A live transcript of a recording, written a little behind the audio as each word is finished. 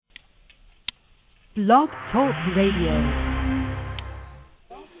Blog Talk Radio.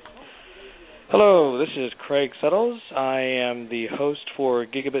 Hello, this is Craig Settles. I am the host for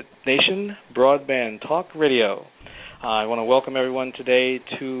Gigabit Nation Broadband Talk Radio. I want to welcome everyone today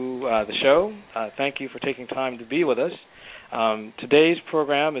to the show. Thank you for taking time to be with us. Today's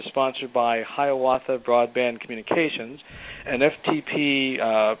program is sponsored by Hiawatha Broadband Communications, an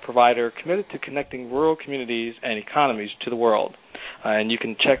FTP provider committed to connecting rural communities and economies to the world. And you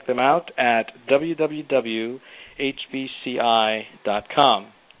can check them out at www.hbci.com.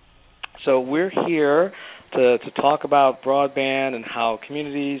 So we're here to talk about broadband and how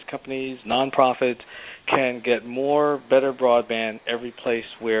communities, companies, nonprofits can get more, better broadband every place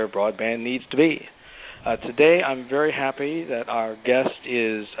where broadband needs to be. Today I'm very happy that our guest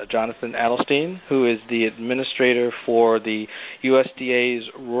is Jonathan Adelstein, who is the administrator for the USDA's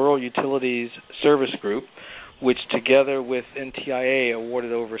Rural Utilities Service Group, which together with NTIA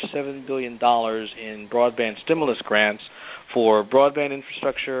awarded over $7 billion in broadband stimulus grants for broadband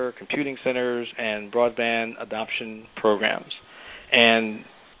infrastructure, computing centers, and broadband adoption programs. And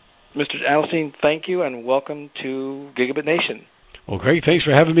Mr. Adelstein, thank you and welcome to Gigabit Nation. Well, Craig, thanks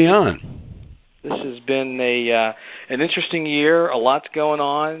for having me on. This has been an interesting year. A lot's going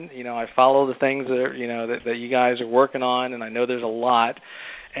on. You know, I follow the things that you guys are working on, and I know there's a lot.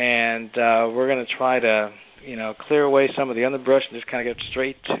 And we're going to try to clear away some of the underbrush and just kind of get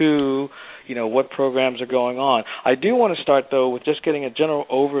straight to what programs are going on. I do want to start though with just getting a general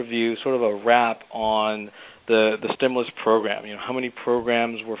overview, sort of a wrap on the stimulus program. How many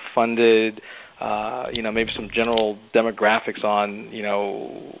programs were funded? Maybe some general demographics on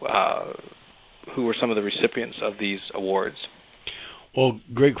who were some of the recipients of these awards. Well,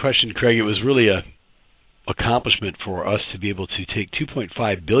 great question, Craig. It was really a accomplishment for us to be able to take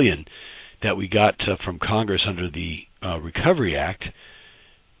 $2.5 billion that we got from Congress under the Recovery Act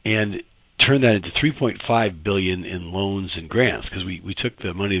and turn that into $3.5 billion in loans and grants, because we took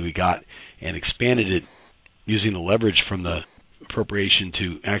the money we got and expanded it using the leverage from the appropriation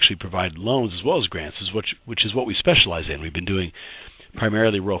to actually provide loans as well as grants, which is what we specialize in. We've been doing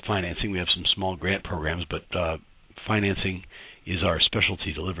primarily rural financing. We have some small grant programs, but financing is our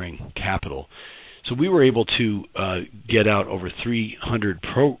specialty, delivering capital. So we were able to get out over 300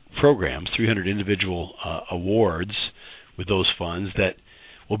 programs, 300 individual awards with those funds that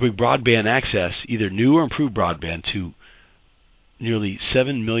will bring broadband access, either new or improved broadband, to nearly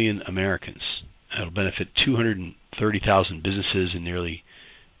 7 million Americans. It will benefit 230,000 businesses and nearly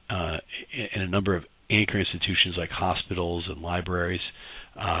and a number of anchor institutions like hospitals and libraries.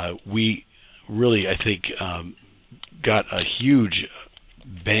 We really, I think, got a huge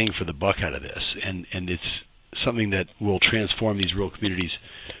bang for the buck out of this, and it's something that will transform these rural communities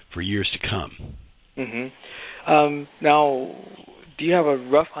for years to come. Mm-hmm. Now, do you have a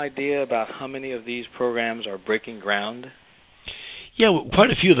rough idea about how many of these programs are breaking ground? Yeah, well,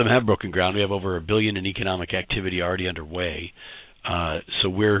 quite a few of them have broken ground. We have over $1 billion in economic activity already underway. So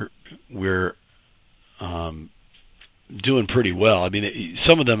we're doing pretty well. I mean,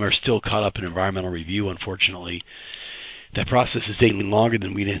 some of them are still caught up in environmental review, unfortunately. That process is taking longer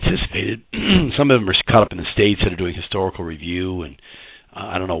than we'd anticipated. Some of them are caught up in the states that are doing historical review, and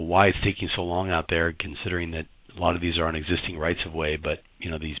I don't know why it's taking so long out there, considering that a lot of these are on existing rights-of-way, but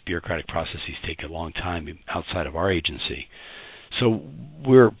these bureaucratic processes take a long time outside of our agency. So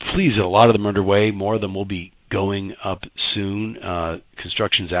we're pleased that a lot of them are underway. More of them will be going up soon.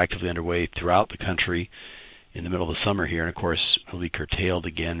 Construction is actively underway throughout the country in the middle of the summer here, and of course it'll be curtailed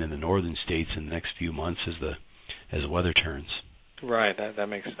again in the northern states in the next few months as the weather turns. Right, that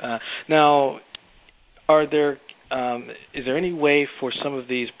makes now, is there any way for some of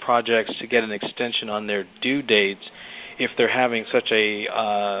these projects to get an extension on their due dates if they're having such a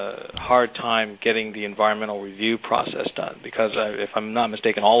hard time getting the environmental review process done? Because if I'm not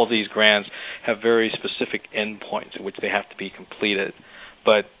mistaken, all of these grants have very specific endpoints in which they have to be completed.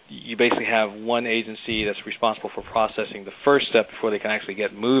 But you basically have one agency that's responsible for processing the first step before they can actually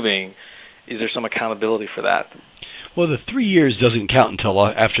get moving. Is there some accountability for that? Well, the 3 years doesn't count until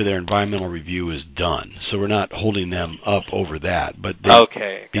after their environmental review is done, so we're not holding them up over that. But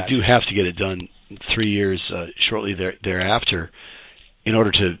they do have to get it done 3 years shortly thereafter in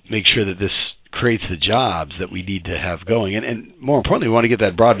order to make sure that this creates the jobs that we need to have going. And more importantly, we want to get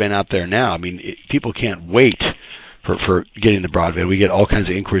that broadband out there now. I mean, people can't wait for getting the broadband. We get all kinds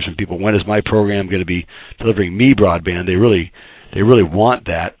of inquiries from people. When is my program going to be delivering me broadband? They really want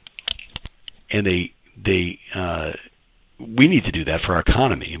that, and we need to do that for our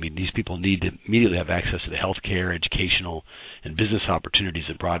economy. I mean, these people need to immediately have access to the healthcare, educational, and business opportunities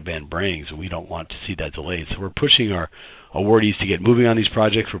that broadband brings, and we don't want to see that delayed. So we're pushing our awardees to get moving on these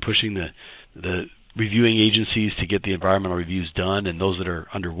projects. We're pushing the reviewing agencies to get the environmental reviews done, and those that are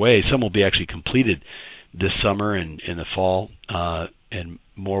underway. Some will be actually completed this summer and in the fall, and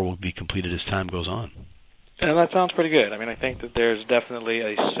more will be completed as time goes on. And that sounds pretty good. I mean, I think that there's definitely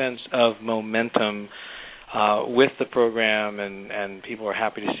a sense of momentum with the program, and people are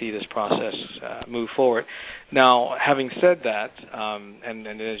happy to see this process move forward. Now, having said that, and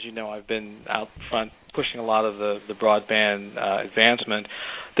as you know, I've been out front pushing a lot of the broadband advancement,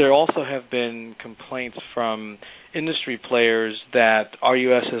 there also have been complaints from industry players that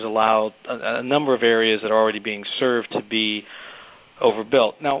RUS has allowed a number of areas that are already being served to be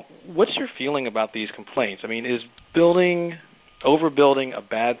overbuilt. Now, what's your feeling about these complaints? I mean, is overbuilding a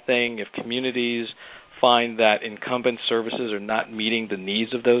bad thing if communities find that incumbent services are not meeting the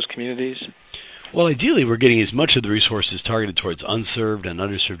needs of those communities? Well, ideally, we're getting as much of the resources targeted towards unserved and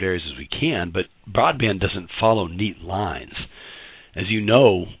underserved areas as we can, but broadband doesn't follow neat lines. As you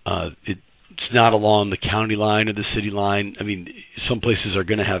know, it's not along the county line or the city line. I mean, some places are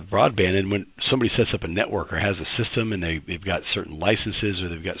going to have broadband, and when somebody sets up a network or has a system and they've got certain licenses or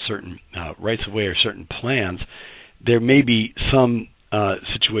they've got certain rights-of-way or certain plans, there may be some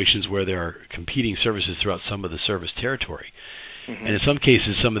situations where there are competing services throughout some of the service territory. Mm-hmm. And in some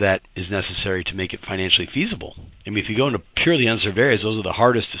cases, some of that is necessary to make it financially feasible. I mean, if you go into purely unserved areas, those are the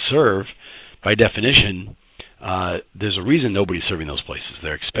hardest to serve by definition. There's a reason nobody's serving those places.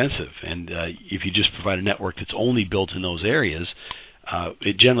 They're expensive. And if you just provide a network that's only built in those areas,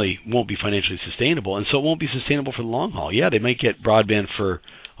 it generally won't be financially sustainable, and so it won't be sustainable for the long haul. Yeah, they might get broadband for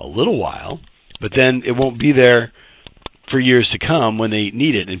a little while, but then it won't be there for years to come when they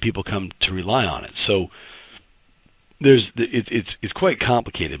need it and people come to rely on it. So it's quite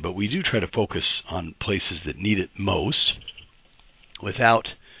complicated, but we do try to focus on places that need it most without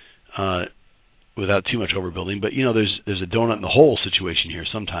too much overbuilding. But you know, there's a donut in the hole situation here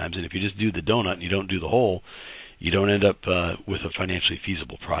sometimes, and if you just do the donut and you don't do the hole, you don't end up with a financially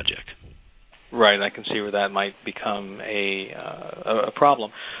feasible project. Right, I can see where that might become a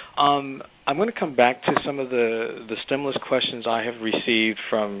problem. I'm going to come back to some of the stimulus questions I have received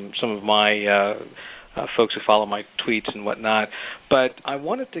from some of my folks who follow my tweets and whatnot, but I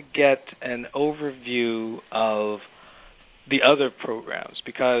wanted to get an overview of the other programs,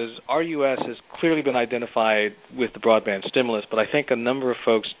 because RUS has clearly been identified with the broadband stimulus, but I think a number of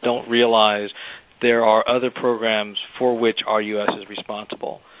folks don't realize there are other programs for which RUS is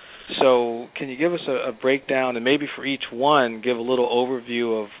responsible. So can you give us a breakdown, and maybe for each one give a little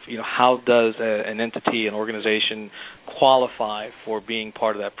overview of, you know, how does an entity, an organization qualify for being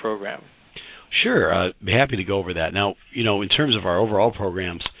part of that program? Sure, I'd be happy to go over that. Now, you know, in terms of our overall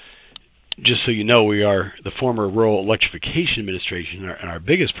programs, just so you know, we are the former Rural Electrification Administration, and our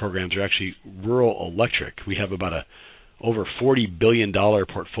biggest programs are actually rural electric. We have about over $40 billion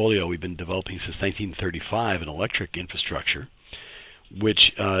portfolio we've been developing since 1935 in electric infrastructure, which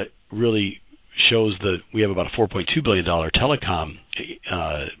really shows that we have about a $4.2 billion telecom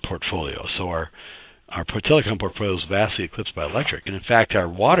portfolio. So our telecom portfolio is vastly eclipsed by electric. And in fact, our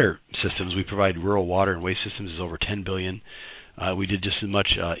water systems, we provide rural water and waste systems, is over $10 billion. We did just as much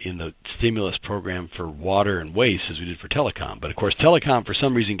in the stimulus program for water and waste as we did for telecom. But of course, telecom for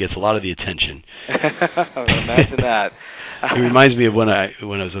some reason gets a lot of the attention. Imagine that. It reminds me of when I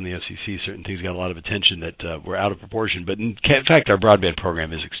was on the FCC. Certain things got a lot of attention that were out of proportion. But in fact, our broadband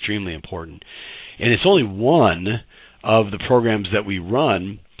program is extremely important, and it's only one of the programs that we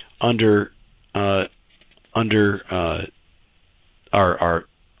run under our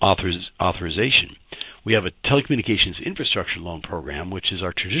authorization. We have a telecommunications infrastructure loan program, which is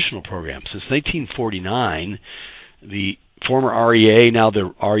our traditional program. Since 1949, the former REA, now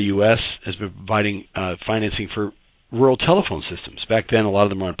the RUS, has been providing financing for rural telephone systems. Back then, a lot of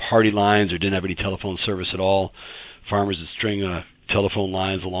them were on party lines or didn't have any telephone service at all. Farmers would string telephone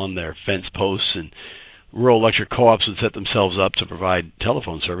lines along their fence posts, and rural electric co-ops would set themselves up to provide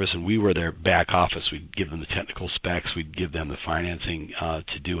telephone service, and we were their back office. We'd give them the technical specs. We'd give them the financing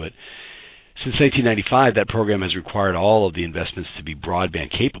to do it. Since 1995, that program has required all of the investments to be broadband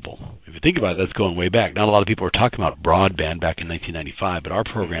capable. If you think about it, that's going way back. Not a lot of people were talking about broadband back in 1995, but our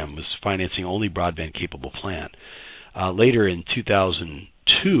program was financing only broadband capable plan. Later in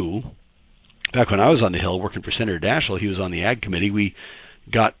 2002, back when I was on the Hill working for Senator Daschle, he was on the Ag Committee, we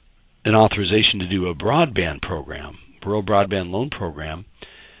got an authorization to do a broadband program, rural broadband loan program,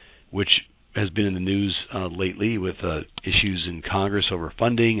 which has been in the news lately with issues in Congress over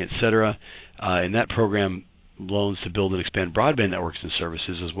funding, et cetera. And that program loans to build and expand broadband networks and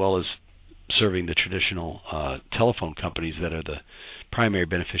services, as well as serving the traditional telephone companies that are the primary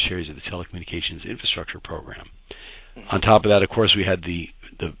beneficiaries of the telecommunications infrastructure program. On top of that, of course, we had the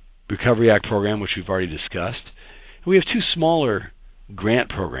Recovery Act program, which we've already discussed. And we have two smaller grant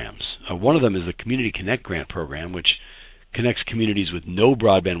programs. One of them is the Community Connect grant program, which connects communities with no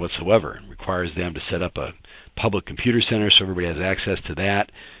broadband whatsoever and requires them to set up a public computer center so everybody has access to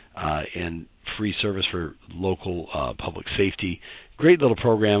that, and free service for local public safety. Great little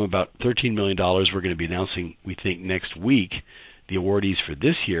program, about $13 million. We're going to be announcing, we think, next week the awardees for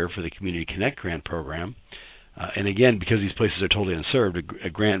this year for the Community Connect grant program. And again, because these places are totally unserved, a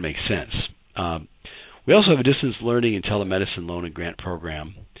grant makes sense. We also have a distance learning and telemedicine loan and grant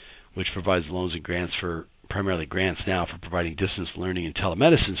program, which provides loans and grants for, primarily grants now, for providing distance learning and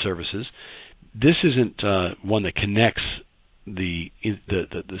telemedicine services. This isn't one that connects the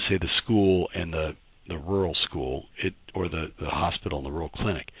school and the rural school, or the hospital and the rural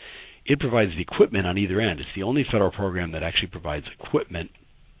clinic. It provides the equipment on either end. It's the only federal program that actually provides equipment,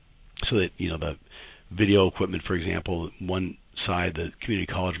 so that the video equipment, for example, one side, the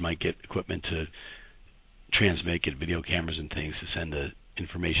community college might get equipment to transmit, get video cameras and things to send the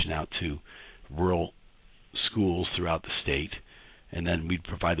information out to rural schools throughout the state, and then we'd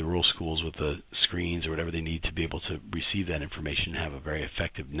provide the rural schools with the screens or whatever they need to be able to receive that information and have a very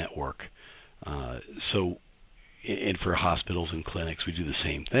effective network. And for hospitals and clinics, we do the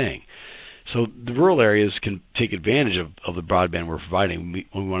same thing. So the rural areas can take advantage of the broadband we're providing. We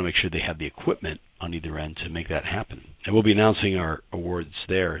want to make sure they have the equipment on either end to make that happen. And we'll be announcing our awards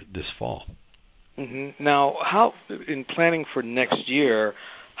there this fall. Mm-hmm. Now, how, in planning for next year,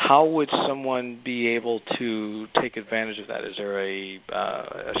 how would someone be able to take advantage of that? Is there a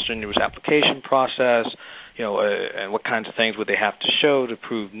strenuous application process? And what kinds of things would they have to show to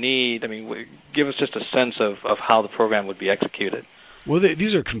prove need? I mean, give us just a sense of how the program would be executed. Well,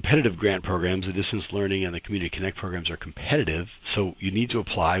 these are competitive grant programs. The Distance Learning and the Community Connect programs are competitive, so you need to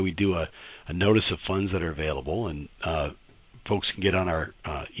apply. We do a notice of funds that are available, and folks can get on our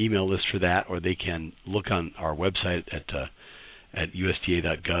email list for that, or they can look on our website at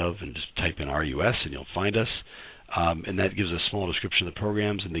usda.gov and just type in RUS, and you'll find us. And that gives a small description of the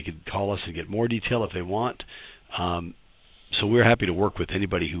programs, and they can call us and get more detail if they want. So we're happy to work with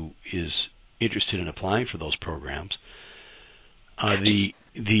anybody who is interested in applying for those programs. The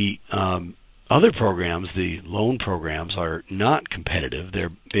other programs, the loan programs, are not competitive. They're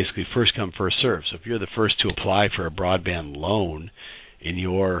basically first come, first served. So if you're the first to apply for a broadband loan in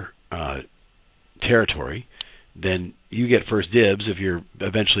your territory, then you get first dibs. If you're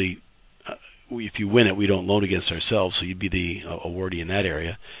eventually, if you win it, we don't loan against ourselves, so you'd be the awardee in that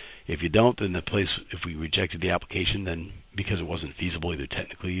area. If you don't, then if we rejected the application, then because it wasn't feasible either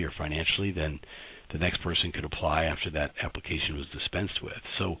technically or financially, then the next person could apply after that application was dispensed with.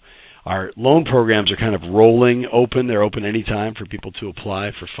 So our loan programs are kind of rolling open. They're open anytime for people to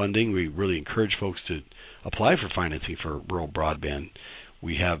apply for funding. We really encourage folks to apply for financing for rural broadband.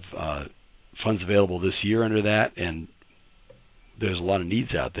 We have funds available this year under that, and there's a lot of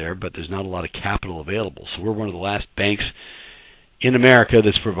needs out there, but there's not a lot of capital available. So we're one of the last banks in America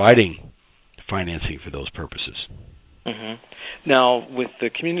that's providing financing for those purposes. Mm-hmm. Now, with the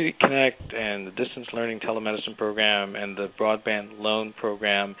Community Connect and the Distance Learning Telemedicine Program and the Broadband Loan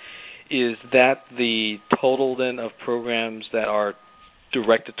Program, is that the total then of programs that are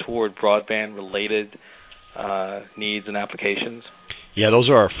directed toward broadband-related needs and applications? Yeah, those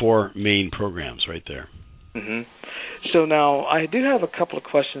are our four main programs right there. Mm-hmm. So now I do have a couple of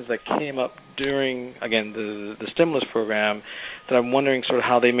questions that came up during, again, the stimulus program that I'm wondering sort of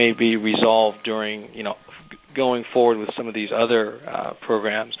how they may be resolved during, going forward with some of these other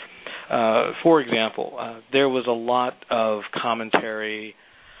programs. For example, there was a lot of commentary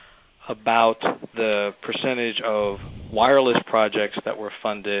about the percentage of wireless projects that were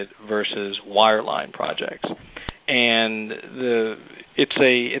funded versus wireline projects, and it's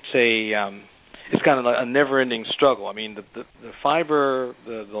kind of a never-ending struggle. I mean, the fiber,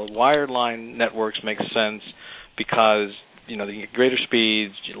 the wireline networks make sense because you get greater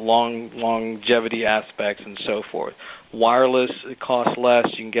speeds, longevity aspects, and so forth. Wireless, it costs less.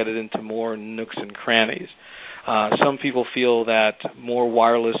 You can get it into more nooks and crannies. Some people feel that more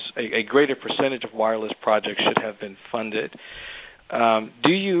wireless, a greater percentage of wireless projects should have been funded.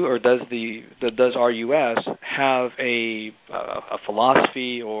 Do you, or does RUS have a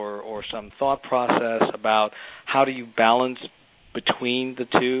philosophy or some thought process about how do you balance between the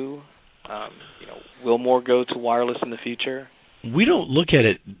two? Will more go to wireless in the future? We don't look at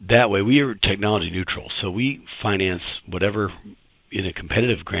it that way. We are technology neutral, so we finance whatever in a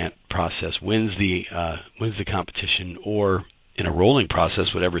competitive grant process wins the competition, or in a rolling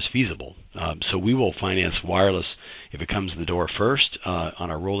process, whatever is feasible. So we will finance wireless if it comes to the door first on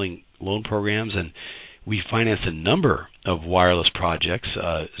our rolling loan programs, and We financed a number of wireless projects.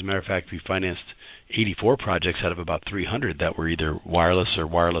 As a matter of fact, we financed 84 projects out of about 300 that were either wireless or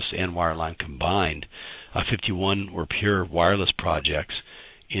wireless and wireline combined. 51 were pure wireless projects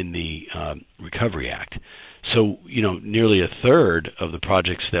in the Recovery Act. So, nearly a third of the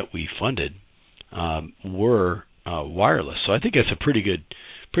projects that we funded were wireless. So I think that's a pretty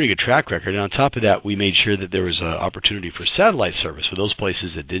good track record. And on top of that, we made sure that there was an opportunity for satellite service for those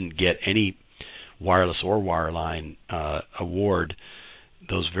places that didn't get any wireless or wireline award.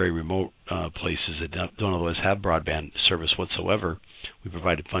 Those very remote places that don't otherwise have broadband service whatsoever, we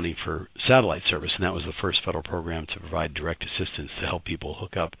provided funding for satellite service, and that was the first federal program to provide direct assistance to help people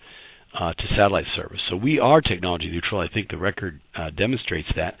hook up to satellite service. So we are technology neutral. I think the record demonstrates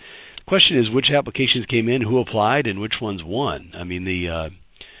that. The question is which applications came in, who applied, and which ones won. I mean, the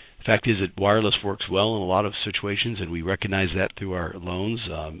fact is that wireless works well in a lot of situations, and we recognize that through our loans.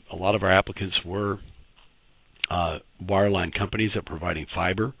 A lot of our applicants were wireline companies that are providing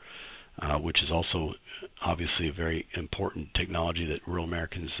fiber, which is also obviously a very important technology that rural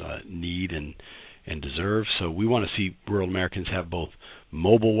Americans need and deserve. So we want to see rural Americans have both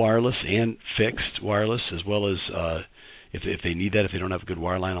mobile wireless and fixed wireless, as well as if they need that, if they don't have a good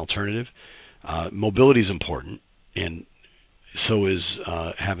wireline alternative. Mobility is important, and so is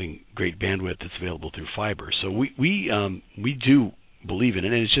having great bandwidth that's available through fiber. So we do believe in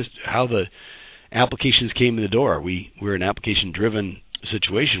it, and it's just how the applications came in the door. We're an application-driven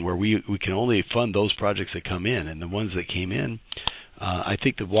situation where we can only fund those projects that come in, and the ones that came in, I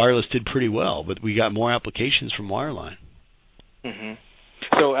think the wireless did pretty well, but we got more applications from wireline. Mm-hmm.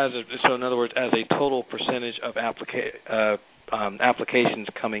 So in other words, as a total percentage of applications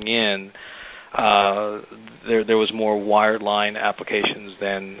coming in, there was more wireline applications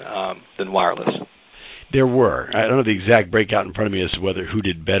than wireless. There were. I don't have the exact breakout in front of me as to who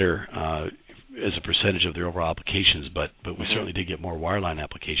did better as a percentage of their overall applications, but we certainly did get more wireline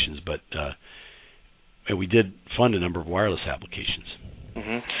applications. But and we did fund a number of wireless applications.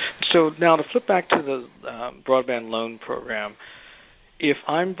 Mm-hmm. So now to flip back to the broadband loan program, if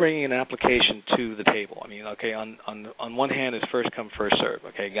I'm bringing an application to the table, I mean, okay, on one hand it's first come, first serve.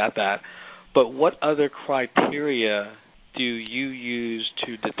 Okay, got that. But what other criteria do you use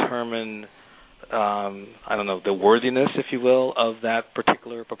to determine, the worthiness, if you will, of that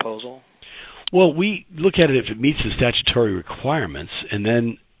particular proposal? Well, we look at it if it meets the statutory requirements, and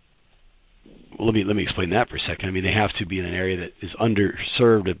then let me explain that for a second. I mean, they have to be in an area that is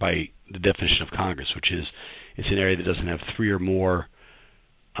underserved by the definition of Congress, which is it's an area that doesn't have three or more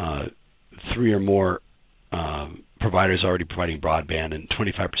providers already providing broadband, and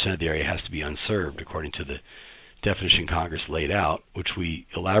 25% of the area has to be unserved according to the definition Congress laid out, which we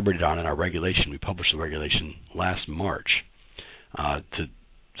elaborated on in our regulation. We published the regulation last March to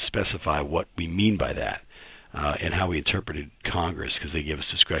specify what we mean by that and how we interpreted Congress, because they gave us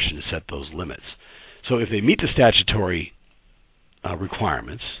discretion to set those limits. So if they meet the statutory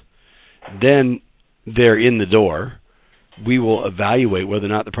requirements, then they're in the door. We will evaluate whether or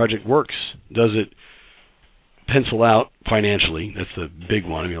not the project works. Does it pencil out financially? That's the big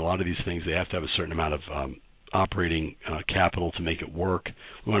one. I mean, a lot of these things, they have to have a certain amount of operating capital to make it work.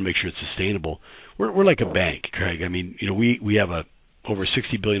 We want to make sure it's sustainable. We're like a bank, Craig. I mean, we have a over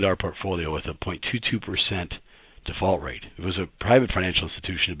 $60 billion portfolio with a 0.22% default rate. If it was a private financial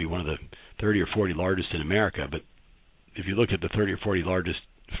institution, it'd be one of the 30 or 40 largest in America. But if you look at the 30 or 40 largest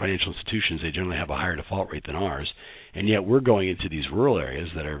financial institutions, they generally have a higher default rate than ours. And yet we're going into these rural areas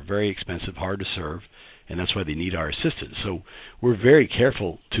that are very expensive, hard to serve, and that's why they need our assistance. So we're very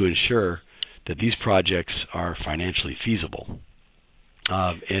careful to ensure that these projects are financially feasible.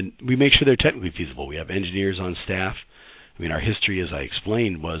 And we make sure they're technically feasible. We have engineers on staff. I mean, our history, as I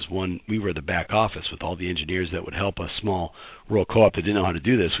explained, was we were the back office with all the engineers that would help a small rural co-op that didn't know how to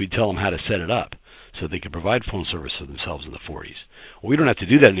do this. We'd tell them how to set it up so they could provide phone service to themselves in the 40s. Well, we don't have to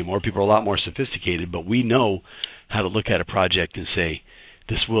do that anymore. People are a lot more sophisticated, but we know how to look at a project and say,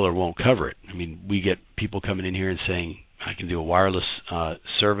 this will or won't cover it. I mean, we get people coming in here and saying, I can do a wireless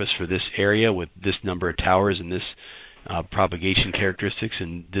service for this area with this number of towers and this propagation characteristics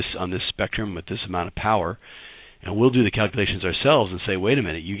and this on this spectrum with this amount of power. And we'll do the calculations ourselves and say, wait a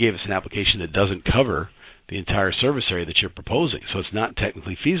minute, you gave us an application that doesn't cover the entire service area that you're proposing, so it's not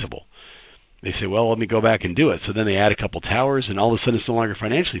technically feasible. They say, well, let me go back and do it. So then they add a couple towers, and all of a sudden it's no longer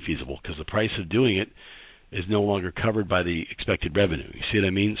financially feasible because the price of doing it is no longer covered by the expected revenue. You see what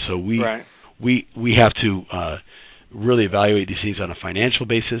I mean? So we have to really evaluate these things on a financial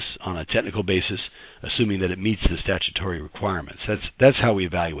basis, on a technical basis, assuming that it meets the statutory requirements. That's how we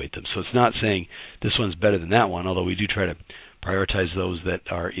evaluate them. So it's not saying this one's better than that one, although we do try to prioritize those that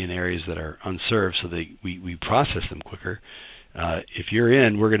are in areas that are unserved so that we process them quicker. If you're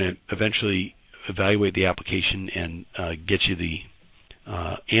in, we're going to eventually evaluate the application and get you the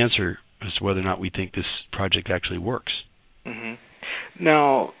answer as to whether or not we think this project actually works. Mm-hmm.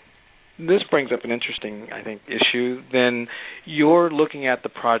 Now, this brings up an interesting, I think, issue. Then you're looking at the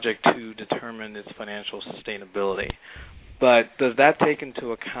project to determine its financial sustainability. But does that take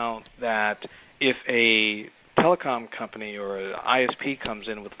into account that if a telecom company or an ISP comes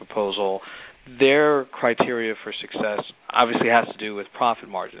in with a proposal, their criteria for success obviously has to do with profit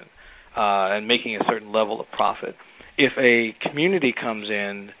margin and making a certain level of profit. If a community comes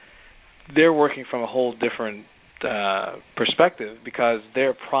in, they're working from a whole different perspective because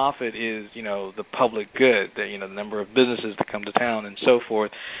their profit is, the public good, the number of businesses that come to town and so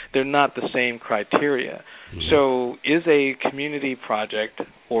forth. They're not the same criteria. Mm-hmm. So is a community project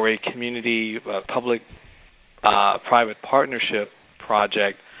or a community public-private partnership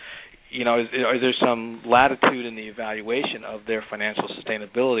project, is there some latitude in the evaluation of their financial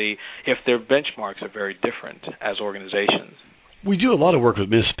sustainability if their benchmarks are very different as organizations? We do a lot of work with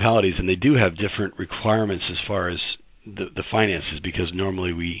municipalities, and they do have different requirements as far as the finances, because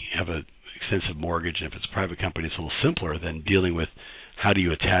normally we have an extensive mortgage, and if it's a private company, it's a little simpler than dealing with how do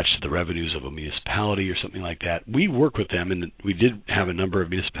you attach to the revenues of a municipality or something like that. We work with them, and we did have a number of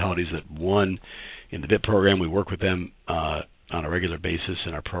municipalities that won in the BIP program. We work with them on a regular basis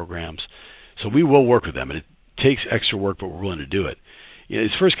in our programs. So we will work with them, and it takes extra work, but we're willing to do it.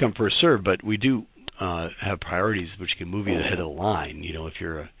 It's first come, first served, but we do have priorities which can move you ahead of the line. If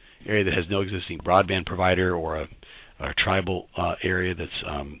you're an area that has no existing broadband provider or a tribal area that's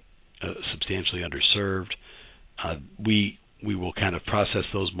substantially underserved, we will kind of process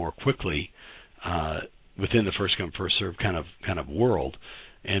those more quickly within the first come, first served kind of world.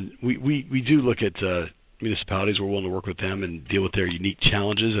 And we do look at municipalities. We're willing to work with them and deal with their unique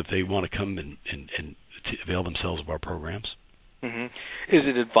challenges if they want to come and avail themselves of our programs. Mm-hmm. Is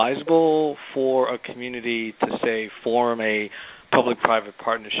it advisable for a community to, say, form a public-private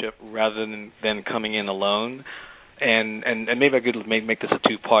partnership rather than coming in alone? And maybe I could make this a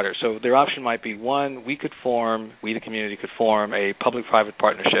two-parter. So their option might be, one, we, the community, could form a public-private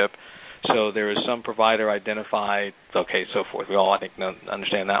partnership. So there is some provider identified, okay, so forth. We all, I think,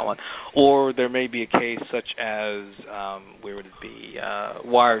 understand that one. Or there may be a case such as, where would it be,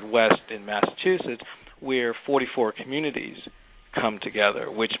 Wired West in Massachusetts, where 44 communities come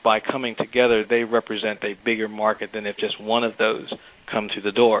together, which by coming together, they represent a bigger market than if just one of those come to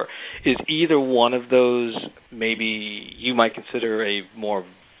the door. Is either one of those maybe you might consider a more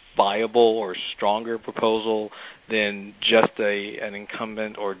viable or stronger proposal than just an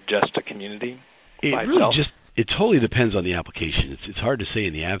incumbent or just a community by itself? It totally depends on the application. It's hard to say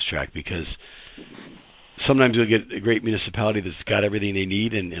in the abstract because sometimes you'll get a great municipality that's got everything they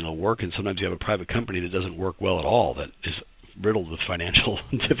need and it'll work, and sometimes you have a private company that doesn't work well at all, that is riddled with financial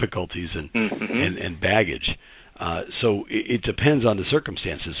difficulties and baggage. So it depends on the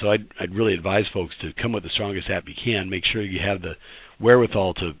circumstances. So I'd really advise folks to come with the strongest app you can. Make sure you have the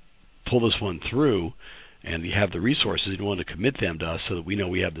wherewithal to pull this one through, and you have the resources. You want to commit them to us so that we know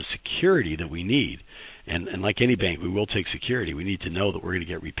we have the security that we need. And like any bank, we will take security. We need to know that we're going to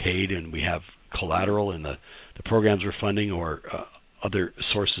get repaid, and we have collateral in the programs we're funding or other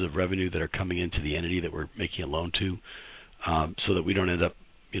sources of revenue that are coming into the entity that we're making a loan to, so that we don't end up,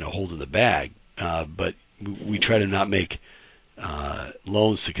 holding the bag. But we try to not make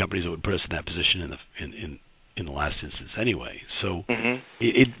loans to companies that would put us in that position in the last instance anyway. So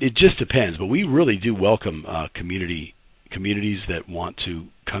it just depends. But we really do welcome communities that want to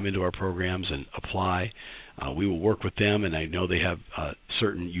come into our programs and apply. We will work with them, and I know they have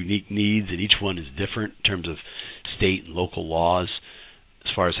certain unique needs, and each one is different in terms of state and local laws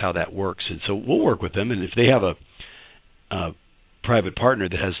as far as how that works. And so we'll work with them, and if they have a private partner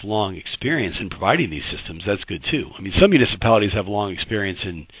that has long experience in providing these systems, that's good too. I mean, some municipalities have long experience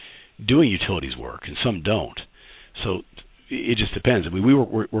in doing utilities work, and some don't. So it just depends. I mean, we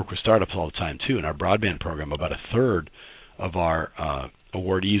work with startups all the time too. In our broadband program, about a third of our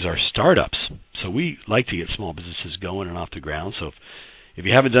awardees are startups. So we like to get small businesses going and off the ground. So if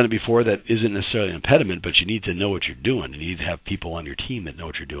you haven't done it before, that isn't necessarily an impediment, but you need to know what you're doing. You need to have people on your team that know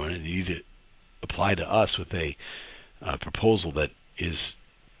what you're doing, and you need to apply to us with a proposal that is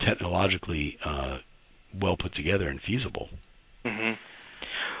technologically well put together and feasible.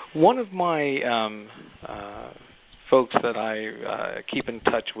 Mm-hmm. One of my folks that I keep in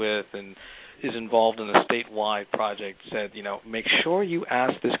touch with and is involved in a statewide project said, make sure you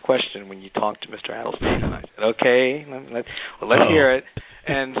ask this question when you talk to Mr. Adelstein. And I said, okay, let's hear it.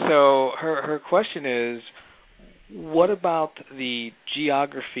 And so her question is, what about the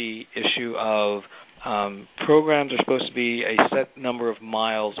geography issue of programs are supposed to be a set number of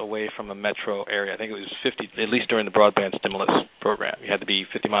miles away from a metro area? I think it was 50, at least during the broadband stimulus program. You had to be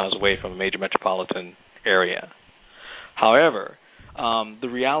 50 miles away from a major metropolitan area. However, the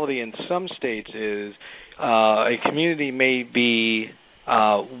reality in some states is a community may be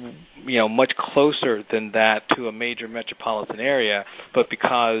much closer than that to a major metropolitan area, but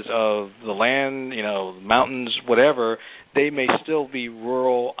because of the land, mountains, whatever, they may still be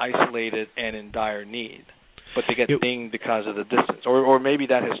rural, isolated, and in dire need. But they get dinged because of the distance. Or maybe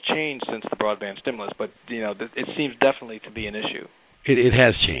that has changed since the broadband stimulus, but it seems definitely to be an issue. It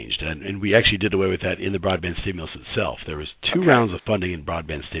has changed, and we actually did away with that in the broadband stimulus itself. There was two rounds of funding in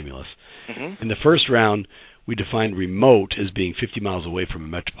broadband stimulus. Mm-hmm. In the first round, we defined remote as being 50 miles away from a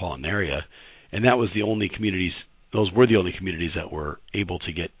metropolitan area, and that was the only communities. Those were the only communities that were able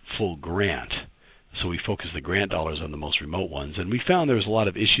to get full grant. So we focused the grant dollars on the most remote ones, and we found there was a lot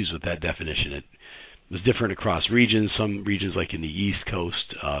of issues with that definition. It was different across regions. Some regions, like in the East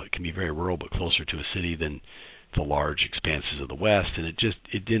Coast, can be very rural but closer to a city than the large expanses of the West, and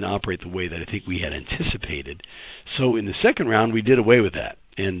it didn't operate the way that I think we had anticipated. So in the second round, we did away with that,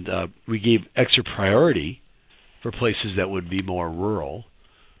 and we gave extra priority for places that would be more rural,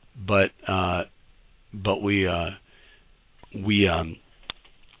 but we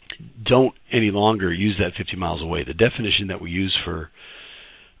don't any longer use that 50 miles away. The definition that we use for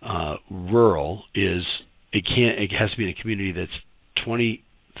rural is it has to be in a community that's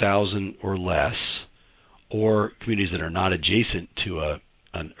 20,000 or less, or communities that are not adjacent to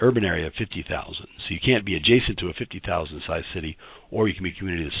an urban area of 50,000. So you can't be adjacent to a 50,000 size city, or you can be a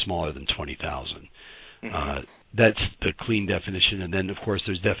community that's smaller than 20,000. Mm-hmm. That's the clean definition. And then, of course,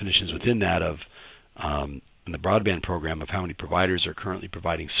 there's definitions within that of in the broadband program of how many providers are currently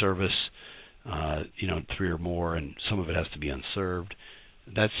providing service, 3 or more, and some of it has to be unserved.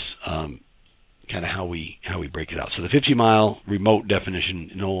 That's kind of how we break it out. So the 50-mile remote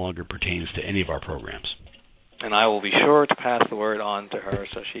definition no longer pertains to any of our programs. And I will be sure to pass the word on to her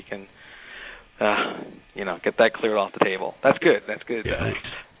so she can, get that cleared off the table. That's good. That's good. Yeah, thanks.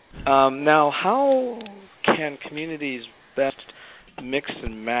 Now, how can communities best mix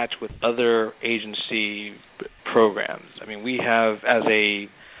and match with other agency programs? I mean, we have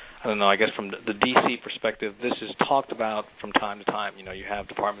I guess from the DC perspective, this is talked about from time to time. You have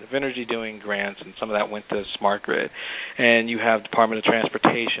Department of Energy doing grants, and some of that went to Smart Grid. And you have Department of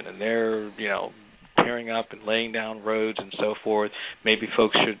Transportation, and they're, tearing up and laying down roads and so forth. Maybe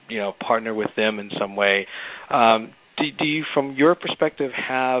folks should, partner with them in some way. Do you, from your perspective,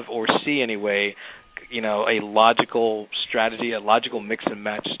 have or see any way, a logical strategy, a logical mix and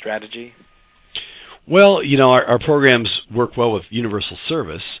match strategy? Well, our programs work well with universal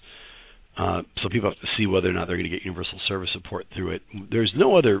service, so people have to see whether or not they're going to get universal service support through it. There's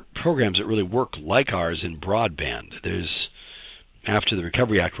no other programs that really work like ours in broadband. After the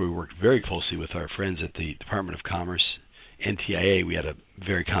Recovery Act, where we worked very closely with our friends at the Department of Commerce, NTIA, we had a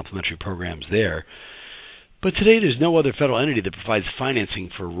very complementary programs there. But today there's no other federal entity that provides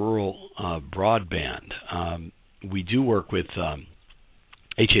financing for rural broadband. We do work with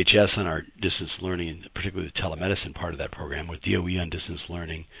HHS on our distance learning, and particularly the telemedicine part of that program, with DOE on distance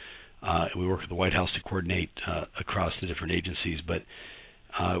learning. We work with the White House to coordinate across the different agencies. But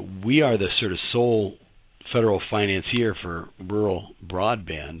we are the sort of sole federal financier for rural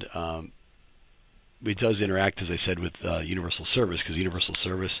broadband. It does interact, as I said, with universal service, because universal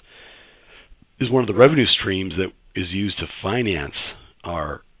service is one of the revenue streams that is used to finance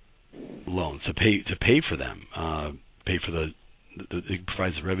our loans, to pay for them, it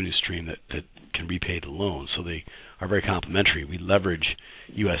provides a revenue stream that can repay the loans. So they are very complementary. We leverage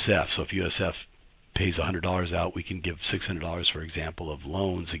USF. So if USF pays $100 out, we can give $600, for example, of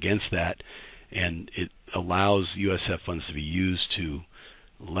loans against that, and it allows USF funds to be used to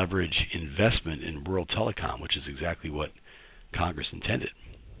leverage investment in rural telecom, which is exactly what Congress intended.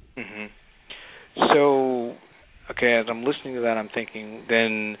 Mm-hmm. So, okay, as I'm listening to that, I'm thinking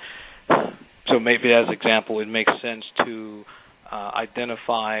then, so maybe as an example, it makes sense to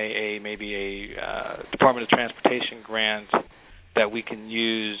identify maybe a Department of Transportation grant that we can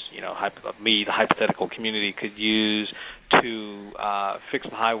use, the hypothetical community could use to fix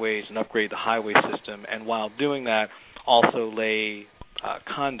the highways and upgrade the highway system, and while doing that, also lay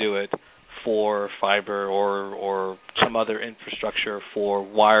conduit for fiber or some other infrastructure for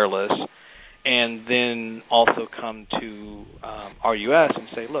wireless, and then also come to RUS and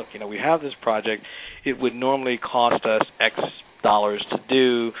say, look, we have this project. It would normally cost us X dollars to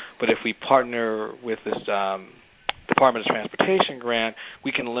do, but if we partner with this Department Department of Transportation grant,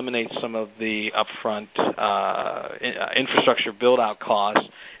 we can eliminate some of the upfront infrastructure build-out costs,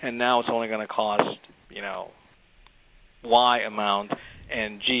 and now it's only going to cost, Y amount,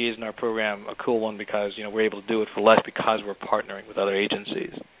 and G isn't our program a cool one because, we're able to do it for less because we're partnering with other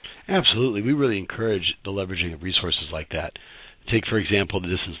agencies. Absolutely. We really encourage the leveraging of resources like that. Take, for example, the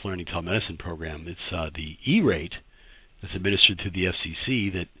distance learning telemedicine program. It's the E-rate that's administered through the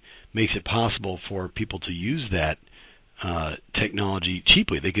FCC that makes it possible for people to use that technology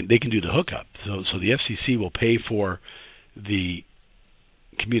cheaply. They can do the hookup. So the FCC will pay for the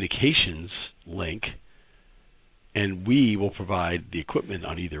communications link, and we will provide the equipment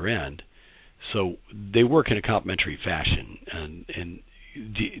on either end. So they work in a complementary fashion, and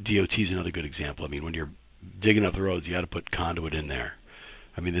DOT is another good example. I mean, when you're digging up the roads, you got to put conduit in there.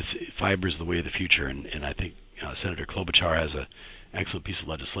 I mean, fiber is the way of the future, and I think Senator Klobuchar has an excellent piece of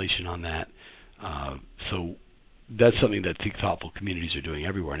legislation on that. So that's something that thoughtful communities are doing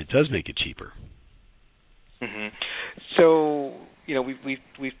everywhere, and it does make it cheaper. Mm-hmm. So,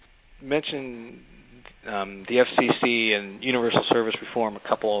 we've mentioned the FCC and universal service reform a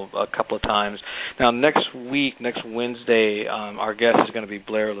couple of times. Now, next Wednesday, our guest is going to be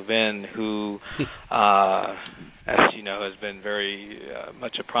Blair Levin, who, as you know, has been very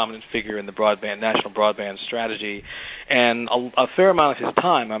much a prominent figure in the national broadband strategy. And a fair amount of his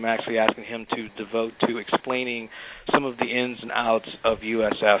time I'm actually asking him to devote to explaining some of the ins and outs of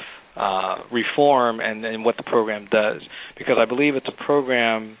USF reform and what the program does, because I believe it's a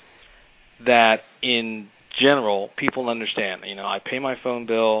program that in general people understand. I pay my phone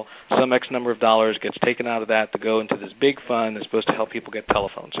bill, some X number of dollars gets taken out of that to go into this big fund that's supposed to help people get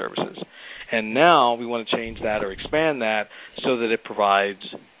telephone services. And now we want to change that or expand that so that it provides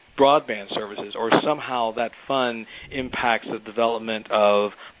broadband services, or somehow that fund impacts the development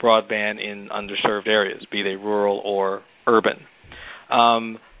of broadband in underserved areas, be they rural or urban.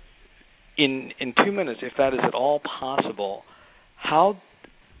 In 2 minutes, if that is at all possible,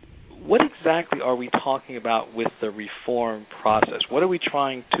 what exactly are we talking about with the reform process? What are we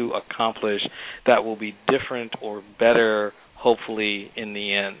trying to accomplish that will be different or better, hopefully, in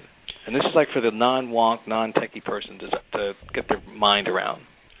the end? And this is like for the non-wonk, non-techie person to get their mind around.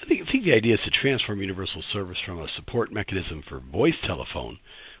 I think the idea is to transform universal service from a support mechanism for voice telephone,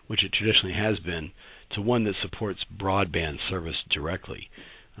 which it traditionally has been, to one that supports broadband service directly.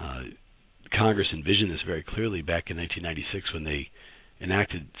 Congress envisioned this very clearly back in 1996 when they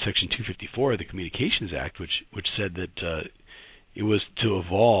enacted Section 254 of the Communications Act, which said that it was to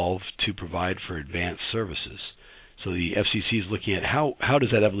evolve to provide for advanced services. So the FCC is looking at how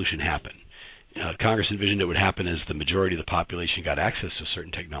does that evolution happen. Congress envisioned it would happen as the majority of the population got access to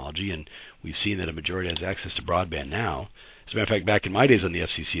certain technology, and we've seen that a majority has access to broadband now. As a matter of fact, back in my days on the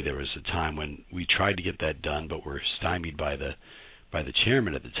FCC, there was a time when we tried to get that done, but were stymied by the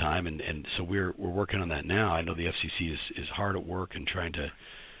chairman at the time, and so we're working on that now. I know the FCC is hard at work and trying to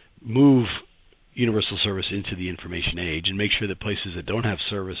move universal service into the information age and make sure that places that don't have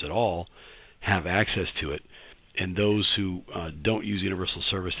service at all have access to it, and those who don't use universal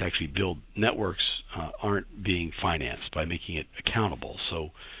service to actually build networks aren't being financed by making it accountable. So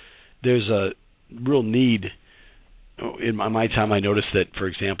there's a real need. In my time, I noticed that, for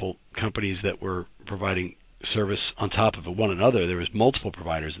example, companies that were providing service on top of one another, there was multiple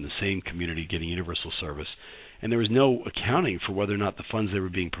providers in the same community getting universal service, and there was no accounting for whether or not the funds that were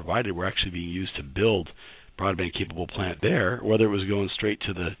being provided were actually being used to build broadband capable plant there, or whether it was going straight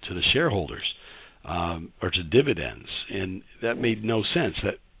to the shareholders or to dividends, and that made no sense.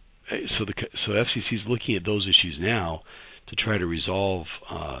 So FCC is looking at those issues now to try to resolve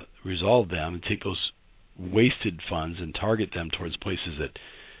them and take those wasted funds and target them towards places that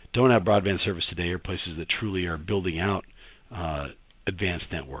don't have broadband service today, or places that truly are building out advanced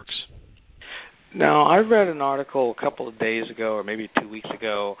networks. Now, I read an article a couple of days ago, or maybe 2 weeks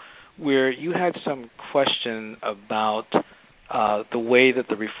ago, where you had some question about the way that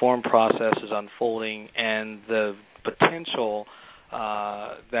the reform process is unfolding and the potential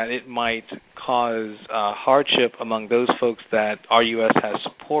that it might cause hardship among those folks that RUS has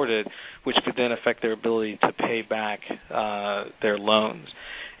supported, which could then affect their ability to pay back their loans.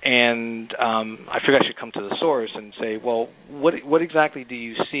 And I figured I should come to the source and say, well, what exactly do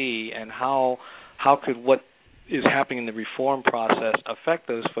you see, and how could what is happening in the reform process affect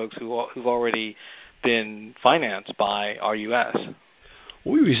those folks who've already been financed by RUS?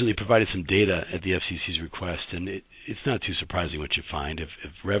 Well, we recently provided some data at the FCC's request, and it's not too surprising what you find. If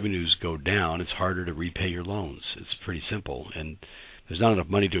revenues go down, it's harder to repay your loans. It's pretty simple, and there's not enough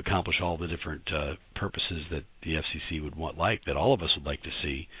money to accomplish all the different purposes that the FCC would want, that all of us would like to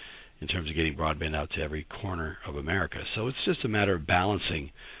see. in terms of getting broadband out to every corner of America. So it's just a matter of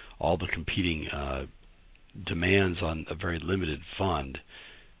balancing all the competing demands on a very limited fund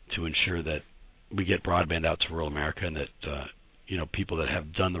to ensure that we get broadband out to rural America, and that people that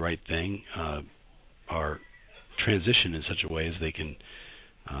have done the right thing are transitioned in such a way as they can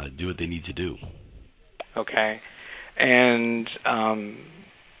do what they need to do. Okay, and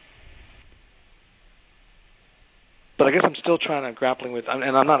but I guess I'm still grappling with,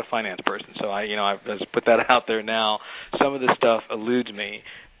 and I'm not a finance person, so I've just put that out there now. Some of this stuff eludes me,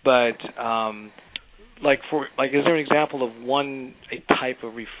 but is there an example of a type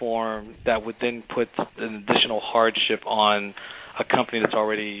of reform that would then put an additional hardship on a company that's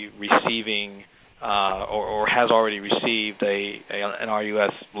already receiving or has already received an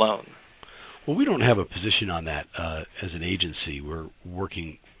RUS loan? Well, we don't have a position on that as an agency. We're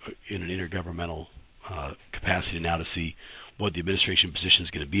working in an intergovernmental capacity now to see what the administration position is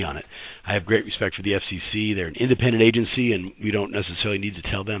going to be on it. I have great respect for the FCC. They're an independent agency, and we don't necessarily need to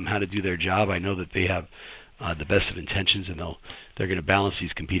tell them how to do their job. I know that they have the best of intentions, and they're going to balance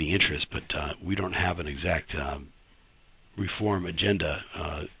these competing interests, but we don't have an exact reform agenda.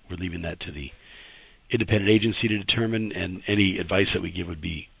 We're leaving that to the independent agency to determine, and any advice that we give would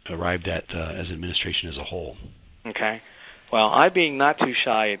be arrived at as an administration as a whole. Okay. Well, I, being not too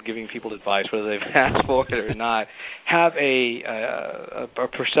shy at giving people advice, whether they've asked for it or not, have a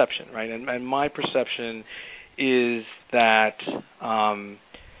perception, right? And my perception is that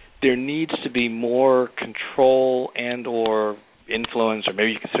there needs to be more control and or influence, or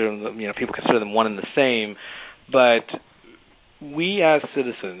maybe you consider them, people consider them one and the same, but we as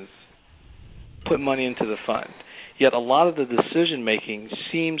citizens put money into the fund. Yet a lot of the decision-making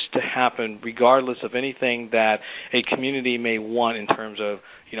seems to happen regardless of anything that a community may want in terms of,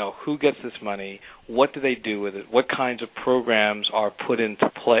 who gets this money, what do they do with it, what kinds of programs are put into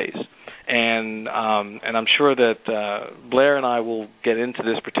place. And I'm sure that Blair and I will get into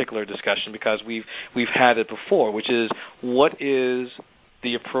this particular discussion because we've had it before, which is what is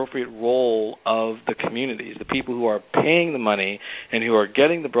the appropriate role of the communities, the people who are paying the money and who are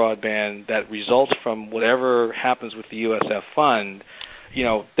getting the broadband that results from whatever happens with the USF fund.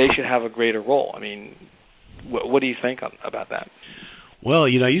 They should have a greater role. I mean, what do you think about that? Well,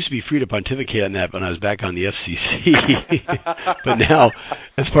 I used to be free to pontificate on that when I was back on the FCC, but now,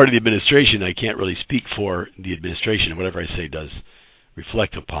 as part of the administration, I can't really speak for the administration. Whatever I say does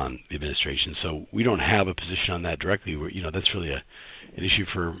reflect upon the administration. So we don't have a position on that directly. That's really an issue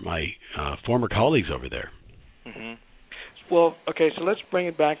for my former colleagues over there. Mm-hmm. Well, okay, so let's bring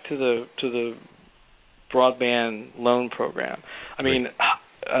it back to the broadband loan program. I mean,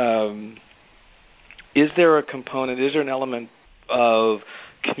 is there a component? Is there an element of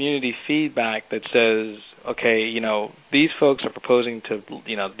community feedback that says, okay, these folks are proposing to,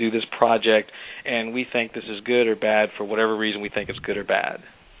 do this project, and we think this is good or bad for whatever reason we think it's good or bad?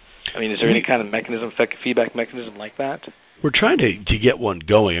 I mean, is there any kind of feedback mechanism like that? We're trying to get one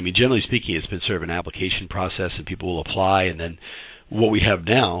going. I mean, generally speaking, it's been sort of an application process, and people will apply, and then what we have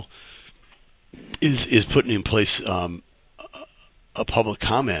now is putting in place a public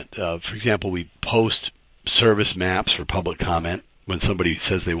comment. For example, we post service maps for public comment. When somebody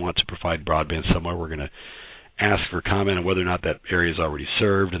says they want to provide broadband somewhere, we're going to ask for comment on whether or not that area is already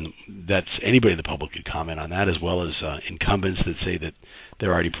served, and that's anybody in the public could comment on that, as well as incumbents that say that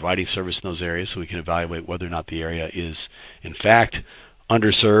they're already providing service in those areas, so we can evaluate whether or not the area is, in fact,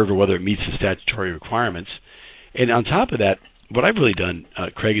 underserved or whether it meets the statutory requirements. And on top of that, what I've really done,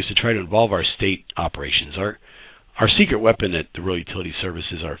 Craig, is to try to involve our state operations. Our secret weapon at the Rural Utility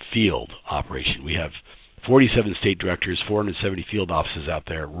Service is our field operation. We have 47 state directors, 470 field offices out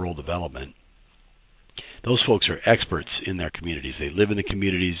there at rural development. Those folks are experts in their communities. They live in the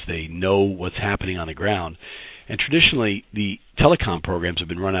communities. They know what's happening on the ground. And traditionally, the telecom programs have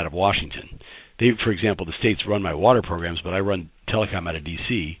been run out of Washington. For example, the states run my water programs, but I run telecom out of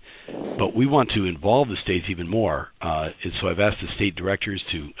D.C. But we want to involve the states even more. And so I've asked the state directors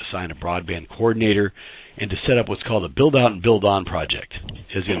to assign a broadband coordinator and to set up what's called a Build Out and Build On project.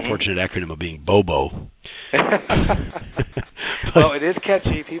 It has the unfortunate acronym of being BOBO. Well, it is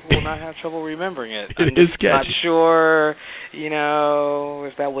catchy. People will not have trouble remembering it. It is catchy. I'm not sure,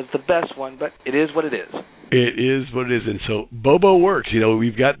 if that was the best one, but it is what it is. It is what it is. And so BOBO works.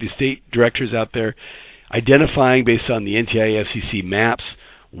 We've got the state directors out there identifying based on the NTIA FCC maps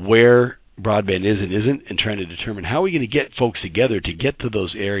where broadband is and isn't, and trying to determine how are we going to get folks together to get to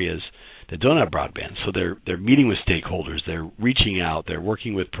those areas that don't have broadband. So they're meeting with stakeholders, they're reaching out, they're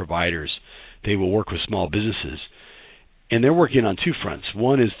working with providers, they will work with small businesses, and they're working on two fronts.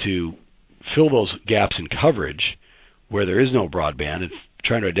 One is to fill those gaps in coverage where there is no broadband. And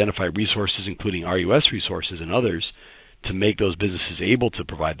trying to identify resources, including RUS resources and others, to make those businesses able to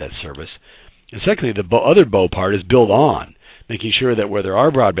provide that service. And secondly, the other BOW part is build on, making sure that where there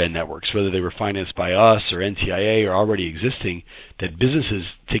are broadband networks, whether they were financed by us or NTIA or already existing, that businesses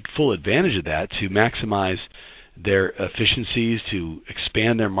take full advantage of that to maximize their efficiencies, to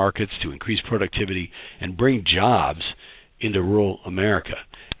expand their markets, to increase productivity, and bring jobs into rural America.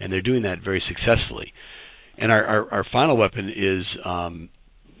 And they're doing that very successfully. And our final weapon is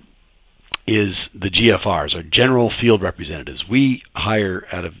the GFRs, our General Field Representatives. We hire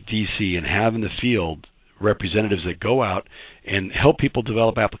out of D.C. and have in the field representatives that go out and help people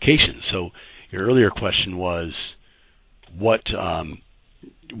develop applications. So your earlier question was, what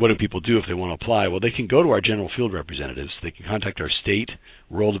do people do if they want to apply? Well, they can go to our General Field Representatives. They can contact our state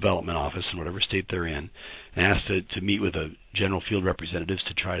rural development office in whatever state they're in and ask to meet with a General Field Representative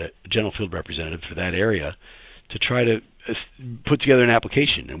for that area to try to put together an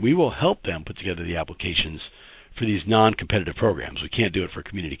application. And we will help them put together the applications for these non-competitive programs. We can't do it for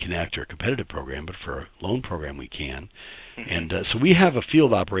Community Connect or a competitive program, but for a loan program we can. And so we have a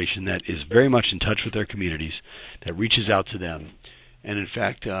field operation that is very much in touch with their communities, that reaches out to them. And in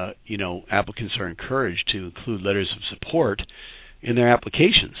fact, applicants are encouraged to include letters of support in their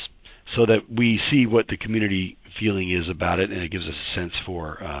applications so that we see what the community feeling is about it, and it gives us a sense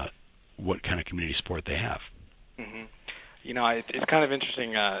for what kind of community support they have. Mm-hmm. It's kind of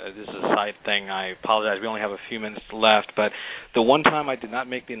interesting. This is a side thing. I apologize. We only have a few minutes left, but the one time I did not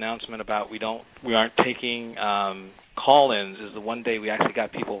make the announcement about we aren't taking call-ins is the one day we actually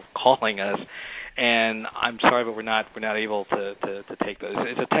got people calling us. And I'm sorry, but we're not able to take those.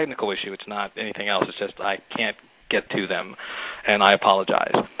 It's a technical issue. It's not anything else. It's just I can't get to them, and I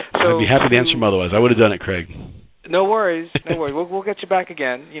apologize. So, I'd be happy to answer them otherwise. I would have done it, Craig. No worries. We'll get you back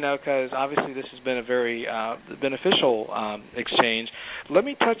again, because obviously this has been a very beneficial exchange. Let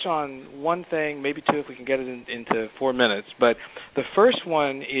me touch on one thing, maybe two if we can get it into 4 minutes. But the first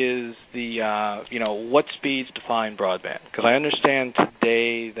one is the, what speeds define broadband? Because I understand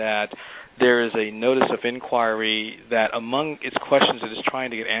today that there is a notice of inquiry that among its questions that is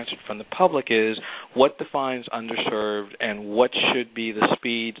trying to get answered from the public is what defines underserved and what should be the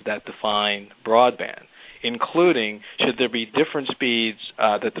speeds that define broadband, including should there be different speeds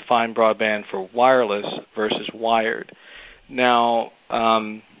that define broadband for wireless versus wired. Now,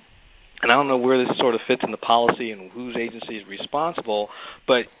 and I don't know where this sort of fits in the policy and whose agency is responsible,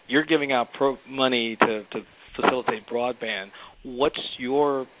 but you're giving out money to facilitate broadband. What's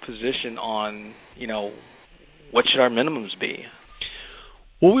your position on, what should our minimums be?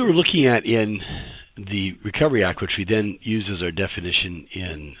 What we were looking at in the Recovery Act, which we then used as our definition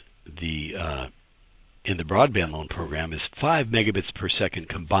in the broadband loan program, is 5 megabits per second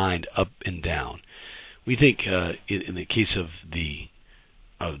combined up and down. We think in the case of the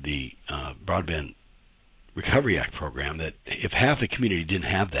Broadband Recovery Act program that if half the community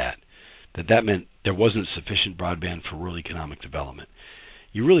didn't have that meant there wasn't sufficient broadband for rural economic development.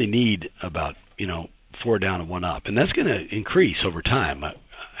 You really need about 4 down and 1 up, and that's going to increase over time.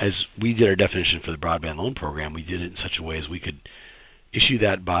 As we did our definition for the broadband loan program, we did it in such a way as we could issue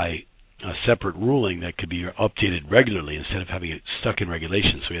that by a separate ruling that could be updated regularly instead of having it stuck in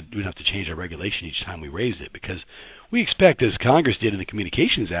regulation. So we'd have to change our regulation each time we raised it, because we expect, as Congress did in the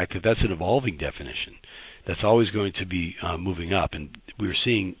Communications Act, that that's an evolving definition. That's always going to be moving up, and we're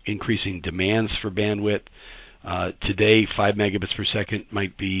seeing increasing demands for bandwidth. Today, 5 megabits per second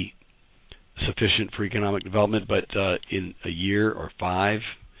might be sufficient for economic development, but in a year or 5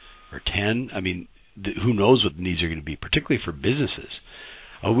 or 10, who knows what the needs are going to be, particularly for businesses.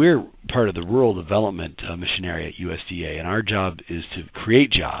 We're part of the Rural Development Mission Area at USDA, and our job is to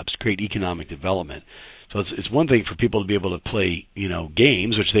create jobs, create economic development. So it's one thing for people to be able to play,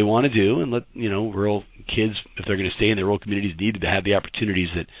 games, which they want to do, and let, rural kids, if they're going to stay in their rural communities, need to have the opportunities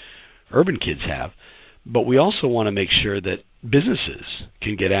that urban kids have. But we also want to make sure that businesses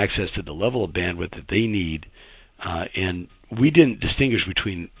can get access to the level of bandwidth that they need. And we didn't distinguish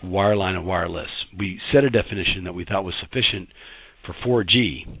between wireline and wireless. We set a definition that we thought was sufficient for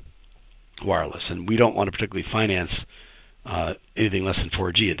 4G wireless, and we don't want to particularly finance anything less than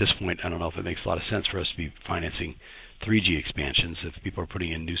 4G. At this point, I don't know if it makes a lot of sense for us to be financing 3G expansions. If people are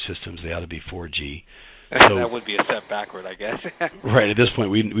putting in new systems, they ought to be 4G. So, that would be a step backward, I guess. Right. At this point,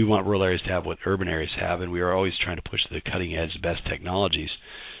 we want rural areas to have what urban areas have, and we are always trying to push the cutting-edge, best technologies.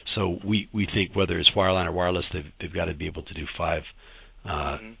 So we think whether it's wireline or wireless, they've got to be able to do 5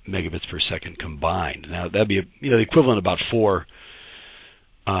 megabits per second combined. Now, that'd be the equivalent of about 4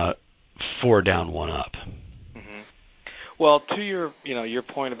 down, 1 up. Well, to your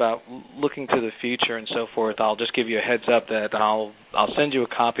point about looking to the future and so forth, I'll just give you a heads up that I'll send you a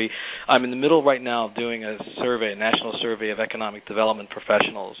copy. I'm in the middle right now of doing a national survey of economic development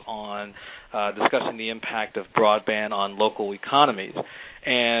professionals on discussing the impact of broadband on local economies.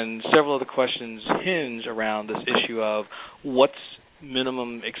 And several of the questions hinge around this issue of what's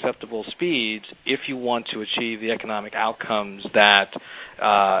minimum acceptable speeds if you want to achieve the economic outcomes that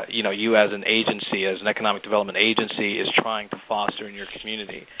you as an agency, as an economic development agency, is trying to foster in your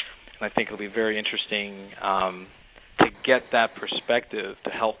community. And I think it'll be very interesting to get that perspective to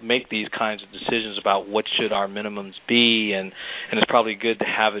help make these kinds of decisions about what should our minimums be, and it's probably good to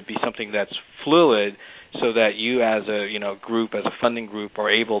have it be something that's fluid, so that you as a group, as a funding group,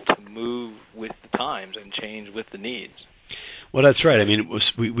 are able to move with the times and change with the needs. Well, that's right. I mean,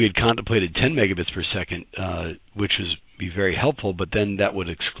 we had contemplated 10 megabits per second, which would be very helpful, but then that would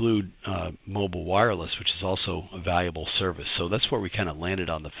exclude mobile wireless, which is also a valuable service. So that's where we kind of landed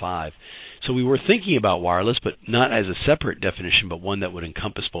on the 5. So we were thinking about wireless, but not as a separate definition, but one that would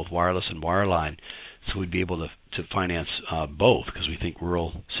encompass both wireless and wireline, so we'd be able to finance both, because we think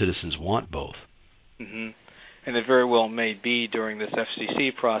rural citizens want both. Mm-hmm. And it very well may be during this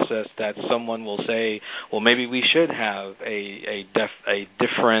FCC process that someone will say, well, maybe we should have a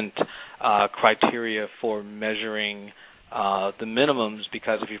different criteria for measuring the minimums,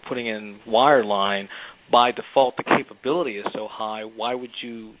 because if you're putting in wireline, by default the capability is so high, why would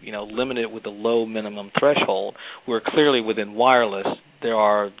you limit it with a low minimum threshold, where clearly within wireless there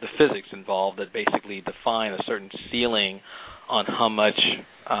are the physics involved that basically define a certain ceiling on how much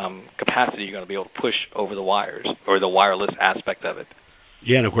capacity you're going to be able to push over the wires, or the wireless aspect of it.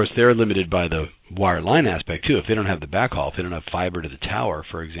 Yeah, and of course they're limited by the wireline aspect too. If they don't have the backhaul, if they don't have fiber to the tower,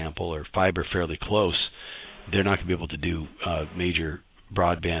 for example, or fiber fairly close, they're not going to be able to do major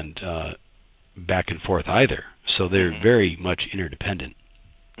broadband back and forth either. So they're very much interdependent.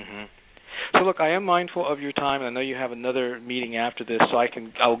 Mm-hmm. So look, I am mindful of your time, and I know you have another meeting after this, so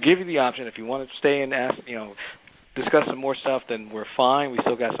I'll give you the option if you want to stay and ask, discuss some more stuff, then we're fine. We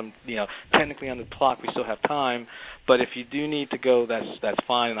still got some, technically on the clock, we still have time. But if you do need to go, that's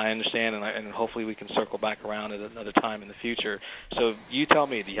fine, and I understand, and hopefully we can circle back around at another time in the future. So you tell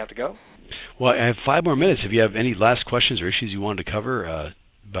me, do you have to go? Well, I have 5 more minutes. If you have any last questions or issues you wanted to cover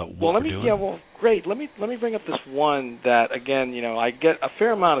about what we're doing. Yeah, well, great. Let me bring up this one that, again, I get a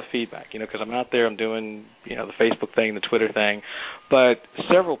fair amount of feedback, because I'm out there, I'm doing, the Facebook thing, the Twitter thing, but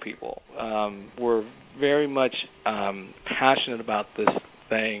several people were very much passionate about this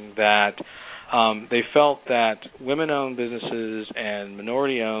thing, that they felt that women-owned businesses and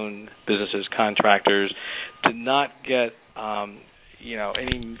minority-owned businesses, contractors, did not get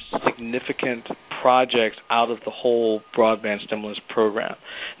any significant projects out of the whole broadband stimulus program.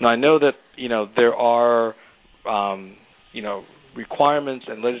 Now, I know that there are requirements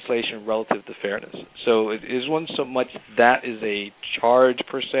and legislation relative to fairness. So it isn't so much that is a charge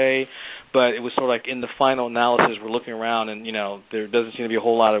per se, but it was sort of like in the final analysis, we're looking around and, there doesn't seem to be a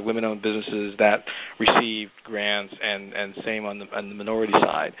whole lot of women-owned businesses that received grants, and same on the minority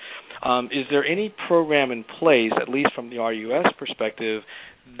side. Is there any program in place, at least from the RUS perspective,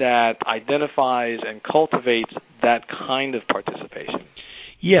 that identifies and cultivates that kind of participation?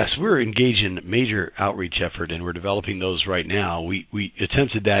 Yes, we're engaged in a major outreach effort, and we're developing those right now. We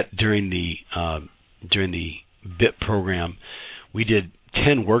attempted that during the BIP program. We did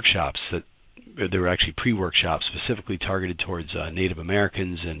 10 workshops that were actually pre-workshops specifically targeted towards Native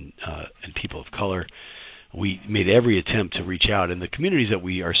Americans and people of color. We made every attempt to reach out, and the communities that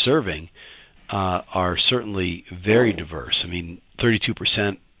we are serving are certainly very diverse. I mean,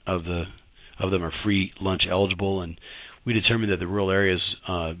 32% of them are free lunch eligible, and we determined that the rural areas,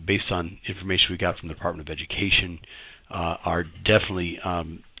 based on information we got from the Department of Education, are definitely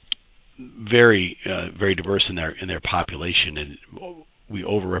very diverse in their population, and we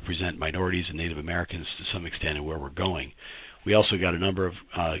overrepresent minorities and Native Americans to some extent in where we're going. We also got a number of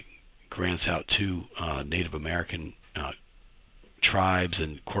grants out to Native American tribes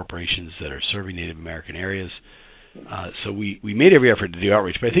and corporations that are serving Native American areas. So we made every effort to do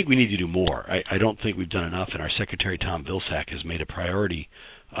outreach, but I think we need to do more. I don't think we've done enough, and our Secretary Tom Vilsack has made a priority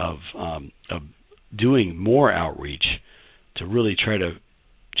of doing more outreach to really try to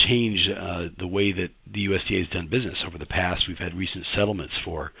change the way that the USDA has done business. Over the past, we've had recent settlements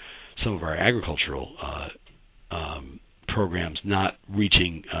for some of our agricultural programs not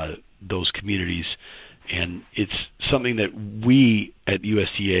reaching those communities, and it's something that we at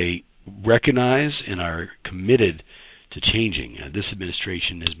USDA recognize and are committed to changing. This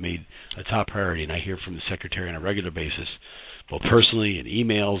administration has made a top priority, and I hear from the Secretary on a regular basis, both personally and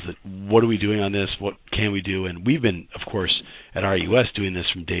emails, that what are we doing on this, what can we do? And we've been, of course, at RUS doing this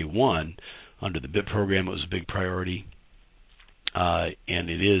from day one. Under the BIP program, it was a big priority, and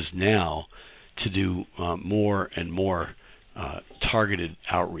it is now to do more and more targeted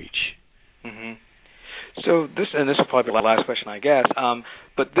outreach. Mm-hmm. So this is probably the last question, I guess.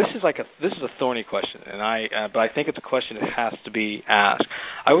 But this is a thorny question, but I think it's a question that has to be asked.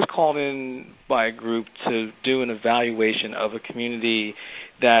 I was called in by a group to do an evaluation of a community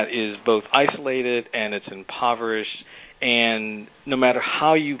that is both isolated and it's impoverished, and no matter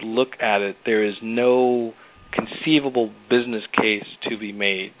how you look at it, there is no conceivable business case to be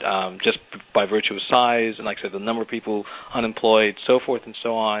made, just by virtue of size and, like I said, the number of people unemployed, so forth and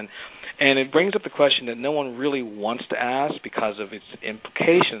so on. And it brings up the question that no one really wants to ask because of its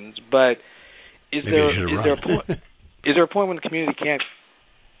implications. But is there a point when the community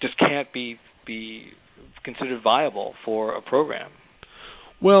can't be considered viable for a program?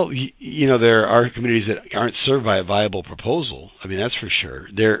 Well, there are communities that aren't served by a viable proposal. I mean, that's for sure.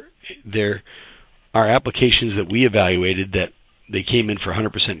 There are applications that we evaluated that they came in for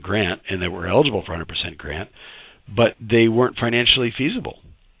 100% grant and they were eligible for 100% grant, but they weren't financially feasible.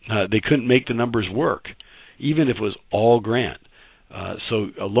 They couldn't make the numbers work, even if it was all grant.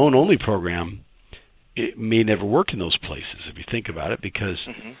 So a loan-only program, it may never work in those places, if you think about it, because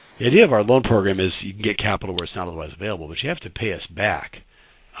the idea of our loan program is you can get capital where it's not otherwise available, but you have to pay us back.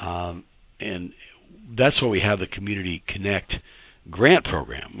 And that's why we have the Community Connect grant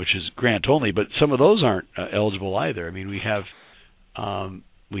program, which is grant only, but some of those aren't eligible either. I mean, we have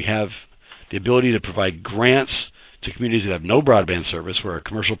the ability to provide grants to communities that have no broadband service, where a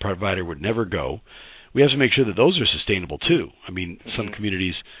commercial provider would never go. We have to make sure that those are sustainable too. I mean, some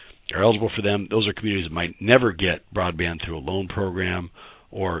communities are eligible for them. Those are communities that might never get broadband through a loan program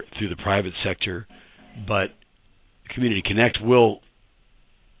or through the private sector, but Community Connect will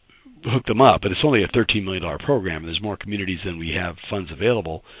hook them up. But it's only a $13 million program, and there's more communities than we have funds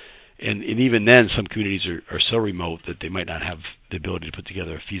available. And even then, some communities are so remote that they might not have the ability to put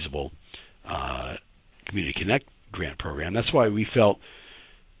together a feasible Community Connect grant program. That's why we felt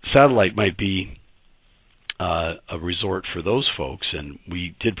satellite might be a resort for those folks, and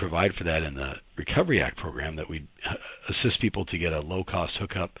we did provide for that in the Recovery Act program, that we assist people to get a low-cost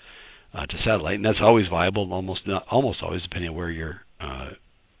hookup to satellite, and that's always viable, almost always, depending on where your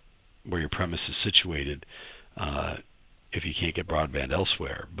premise is situated, if you can't get broadband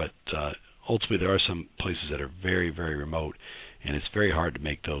elsewhere. But ultimately, there are some places that are very, very remote, and it's very hard to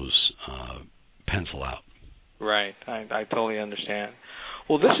make those pencil out. Right. I totally understand.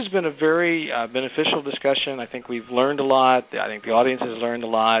 Well, this has been a very beneficial discussion. I think we've learned a lot. I think the audience has learned a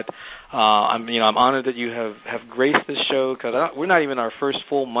lot. I'm honored that you have graced this show, because we're not even our first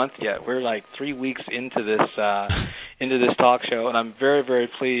full month yet. We're like 3 weeks into this talk show, and I'm very, very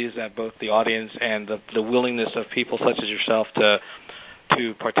pleased at both the audience and the willingness of people such as yourself to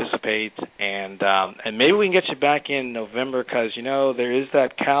participate, and maybe we can get you back in November, because there is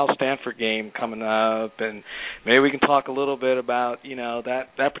that Cal-Stanford game coming up, and maybe we can talk a little bit about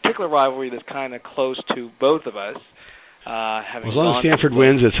that particular rivalry that's kind of close to both of us. As long as Stanford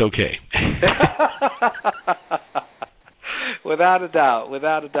wins, it's okay. Without a doubt.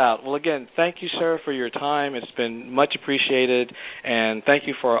 Well, again, thank you, sir, for your time. It's been much appreciated, and thank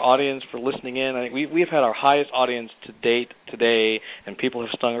you for our audience for listening in. I think we've had our highest audience to date today, and people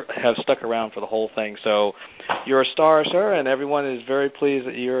have stuck around for the whole thing. So you're a star, sir, and everyone is very pleased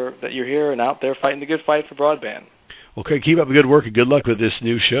that you're here and out there fighting the good fight for broadband. Okay, keep up the good work, and good luck with this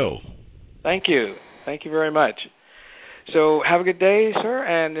new show. Thank you very much. So have a good day, sir.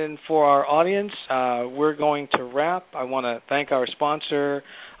 And then for our audience, we're going to wrap. I want to thank our sponsor,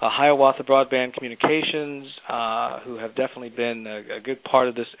 Hiawatha Broadband Communications, who have definitely been a good part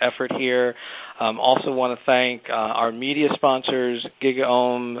of this effort here. Also want to thank our media sponsors,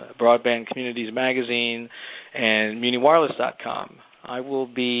 GigaOhm, Broadband Communities Magazine, and MuniWireless.com. I will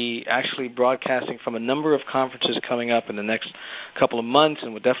be actually broadcasting from a number of conferences coming up in the next couple of months,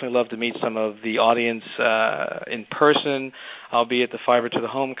 and would definitely love to meet some of the audience in person. I'll be at the Fiber to the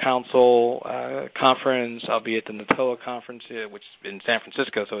Home Council conference. I'll be at the NTIA conference, which is in San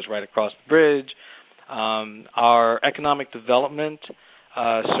Francisco, so it's right across the bridge. Our economic development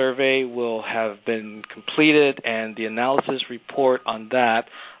survey will have been completed, and the analysis report on that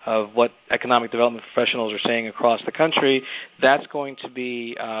of what economic development professionals are saying across the country, that's going to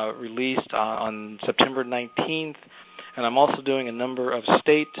be released on September 19th. And I'm also doing a number of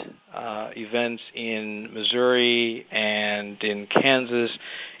state events in Missouri and in Kansas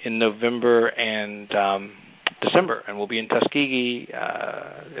in November and December. And we'll be in Tuskegee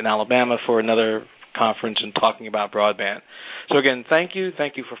in Alabama for another conference and talking about broadband. So again, thank you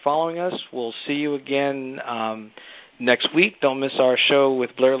for following us. We'll see you again next week. Don't miss our show with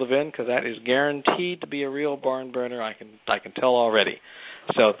Blair Levin, because that is guaranteed to be a real barn burner. I can tell already.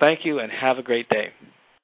 So thank you, and have a great day.